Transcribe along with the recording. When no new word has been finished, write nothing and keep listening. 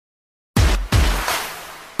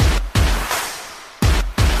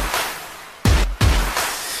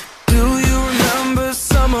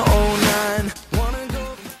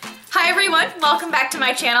everyone, welcome back to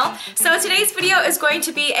my channel. So today's video is going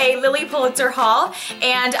to be a Lilly Pulitzer haul,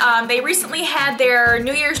 and they recently had their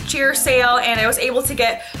New Year's cheer sale and I was able to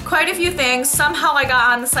get quite a few things. Somehow I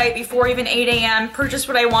got on the site before even 8 a.m., purchased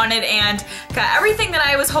what I wanted and got everything that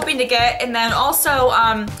I was hoping to get. And then also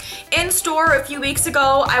in store a few weeks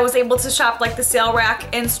ago I was able to shop like the sale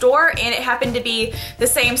rack in store, and it happened to be the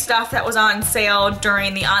same stuff that was on sale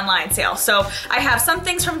during the online sale. So I have some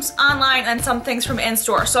things from online and some things from in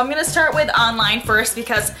store. So I'm gonna start with online first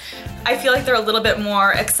because I feel like they're a little bit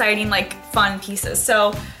more exciting, like fun pieces.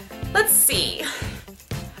 So let's see.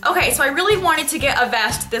 Okay, so I really wanted to get a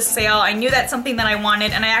vest this sale. I knew that's something that I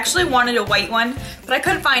wanted, and I actually wanted a white one, but I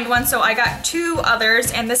couldn't find one, so I got two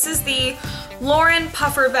others, and this is the Lauren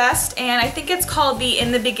puffer vest, and I think it's called the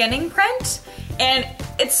In the Beginning print, and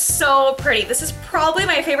it's so pretty. This is probably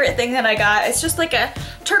my favorite thing that I got. It's just like a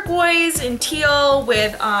turquoise and teal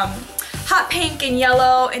with hot pink and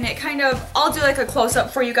yellow, and it kind of, I'll do like a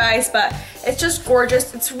close-up for you guys, but it's just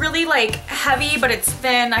gorgeous. It's really like heavy, but it's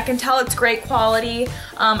thin. I can tell it's great quality.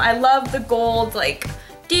 I love the gold like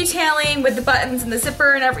detailing with the buttons and the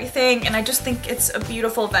zipper and everything, and I just think it's a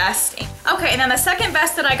beautiful vest. Okay, and then the second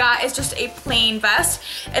vest that I got is just a plain vest,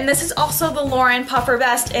 and this is also the Lauren puffer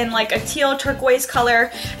vest in like a teal turquoise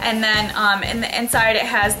color, and then in the inside it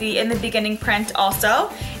has the In the Beginning print also.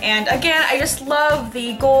 And again, I just love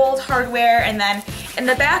the gold hardware, and then in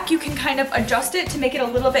the back you can kind of adjust it to make it a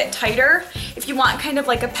little bit tighter if you want kind of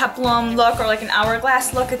like a peplum look or like an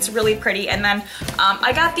hourglass look. It's really pretty. And then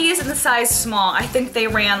I got these in the size small. I think they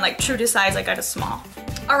ran like true to size. I got a small.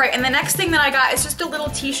 Alright, and the next thing that I got is just a little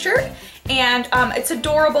t-shirt, and it's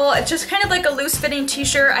adorable. It's just kind of like a loose fitting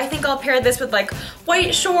t-shirt. I think I'll pair this with like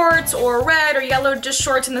white shorts or red or yellow just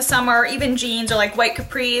shorts in the summer, or even jeans or like white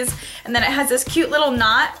capris. And then it has this cute little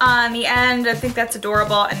knot on the end. I think that's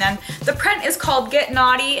adorable. And then the print is called Get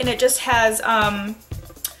Naughty, and it just has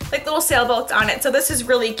like little sailboats on it. So this is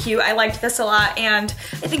really cute. I liked this a lot, and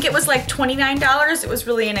I think it was like $29. It was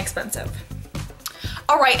really inexpensive.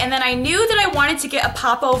 Alright, and then I knew that I wanted to get a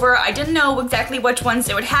popover. I didn't know exactly which ones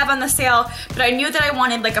they would have on the sale, but I knew that I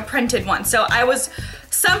wanted like a printed one. So I was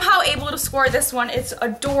somehow able to score this one. It's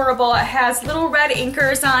adorable. It has little red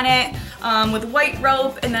anchors on it with white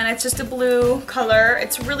rope, and then it's just a blue color.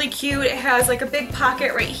 It's really cute. It has like a big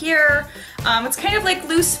pocket right here. It's kind of like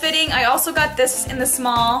loose fitting. I also got this in the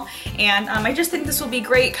small, and I just think this will be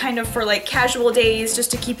great kind of for like casual days,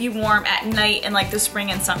 just to keep you warm at night in like the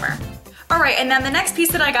spring and summer. Alright, and then the next piece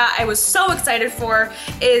that I got, I was so excited for,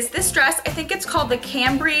 is this dress. I think it's called the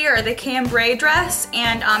Cambry or the Cambray dress,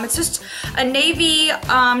 and it's just a navy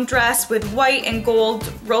dress with white and gold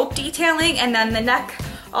rope detailing, and then the neck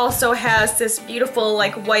also has this beautiful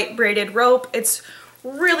like white braided rope. It's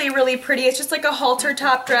really, really pretty. It's just like a halter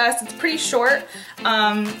top dress. It's pretty short,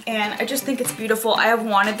 and I just think it's beautiful. I have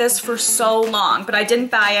wanted this for so long, but I didn't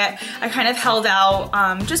buy it. I kind of held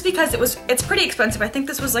out just because it's pretty expensive. I think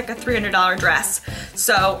this was like a $300 dress.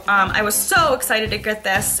 So I was so excited to get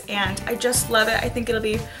this, and I just love it. I think it'll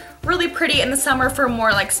be really pretty in the summer for more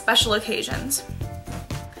like special occasions.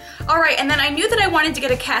 Alright, and then I knew that I wanted to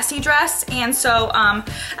get a Cassie dress, and so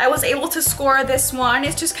I was able to score this one.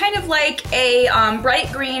 It's just kind of like a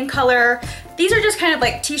bright green color. These are just kind of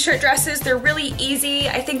like t-shirt dresses. They're really easy.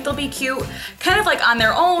 I think they'll be cute kind of like on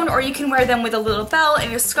their own, or you can wear them with a little belt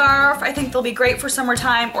and a scarf. I think they'll be great for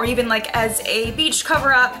summertime, or even like as a beach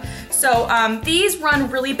cover-up. So these run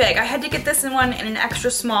really big. I had to get this one in an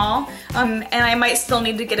extra small, and I might still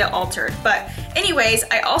need to get it altered. But anyways,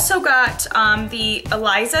 I also got the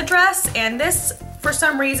Eliza dress, and this, for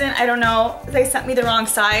some reason, I don't know, they sent me the wrong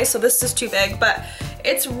size, so this is too big, but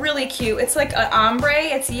it's really cute. It's like an ombre.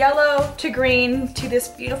 It's yellow to green to this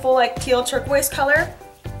beautiful like teal turquoise color.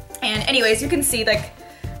 And anyways, you can see like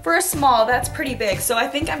for a small, that's pretty big. So I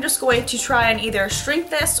think I'm just going to try and either shrink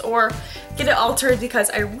this or get it altered because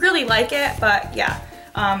I really like it. But yeah,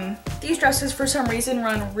 these dresses for some reason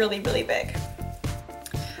run really, really big.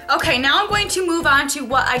 Okay, now I'm going to move on to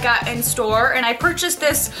what I got in store, and I purchased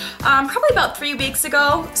this probably about 3 weeks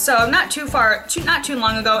ago, so not too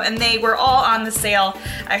long ago, and they were all on the sale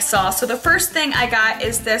I saw. So the first thing I got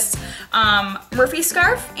is this Murphy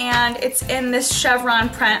scarf, and it's in this chevron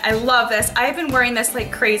print. I love this. I've been wearing this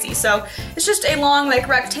like crazy. So it's just a long like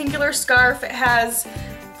rectangular scarf. It has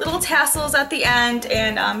little tassels at the end,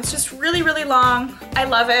 and it's just really, really long. I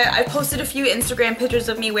love it. I posted a few Instagram pictures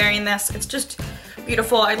of me wearing this. It's just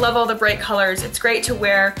beautiful. I love all the bright colors. It's great to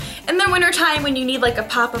wear in the winter time when you need like a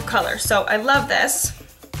pop of color. So I love this.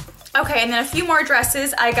 Okay, and then a few more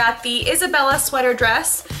dresses. I got the Isabella sweater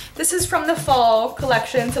dress. This is from the fall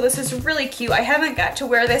collection, so this is really cute. I haven't got to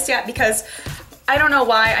wear this yet because I don't know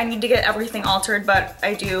why I need to get everything altered, but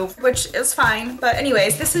I do, which is fine. But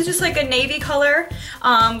anyways, this is just like a navy color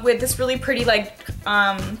with this really pretty like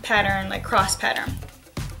pattern, like cross pattern.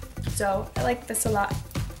 So I like this a lot.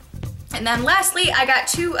 And then lastly, I got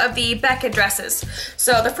 2 of the Beckett dresses.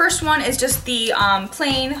 So the first one is just the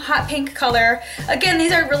plain hot pink color. Again,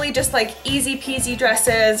 these are really just like easy peasy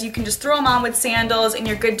dresses. You can just throw them on with sandals and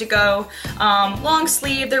you're good to go. Long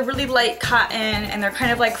sleeve, they're really light cotton and they're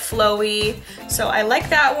kind of like flowy. So I like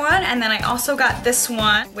that one. And then I also got this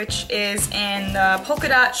one, which is in the polka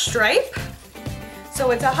dot stripe.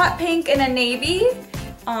 So it's a hot pink and a navy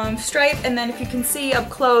stripe, and then if you can see up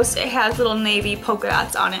close, it has little navy polka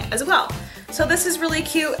dots on it as well. So this is really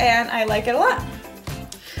cute and I like it a lot.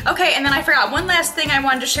 Okay, and then I forgot one last thing I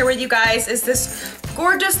wanted to share with you guys is this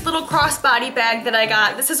gorgeous little crossbody bag that I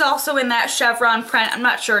got. This is also in that chevron print. I'm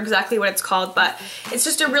not sure exactly what it's called, but it's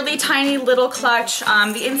just a really tiny little clutch.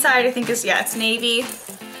 The inside I think is, yeah, it's navy.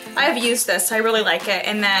 I've used this, I really like it.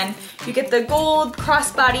 And then you get the gold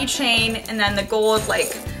crossbody chain and then the gold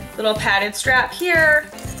like little padded strap here,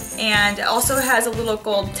 and it also has a little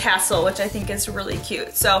gold tassel, which I think is really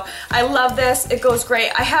cute. So I love this, it goes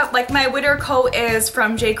great. I have, like, my winter coat is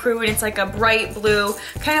from j.crew and it's like a bright blue,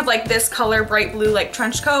 kind of like this color, bright blue like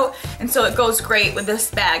trench coat, and so it goes great with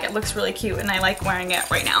this bag. It looks really cute and I like wearing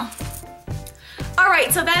it right now.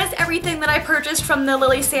 Alright, so that is everything that I purchased from the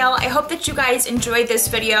Lilly sale. I hope that you guys enjoyed this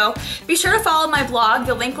video. Be sure to follow my blog.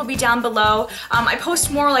 The link will be down below. I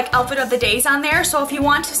post more like outfit of the days on there, so if you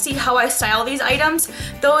want to see how I style these items,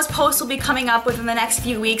 those posts will be coming up within the next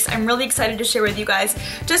few weeks. I'm really excited to share with you guys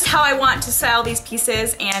just how I want to style these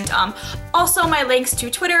pieces, and also my links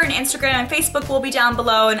to Twitter and Instagram and Facebook will be down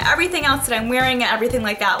below, and everything else that I'm wearing and everything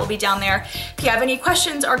like that will be down there. If you have any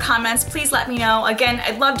questions or comments, please let me know. Again,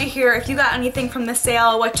 I'd love to hear if you got anything from the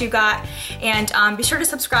sale, what you got, and be sure to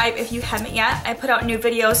subscribe if you haven't yet. I put out new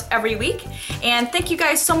videos every week, and thank you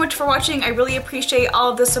guys so much for watching. I really appreciate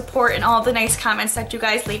all of the support and all of the nice comments that you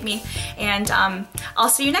guys leave me, and I'll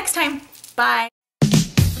see you next time. Bye.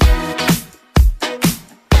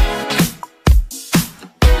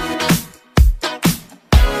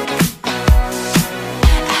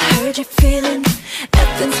 I heard you're feeling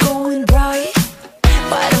nothing's going right.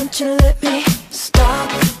 Why don't you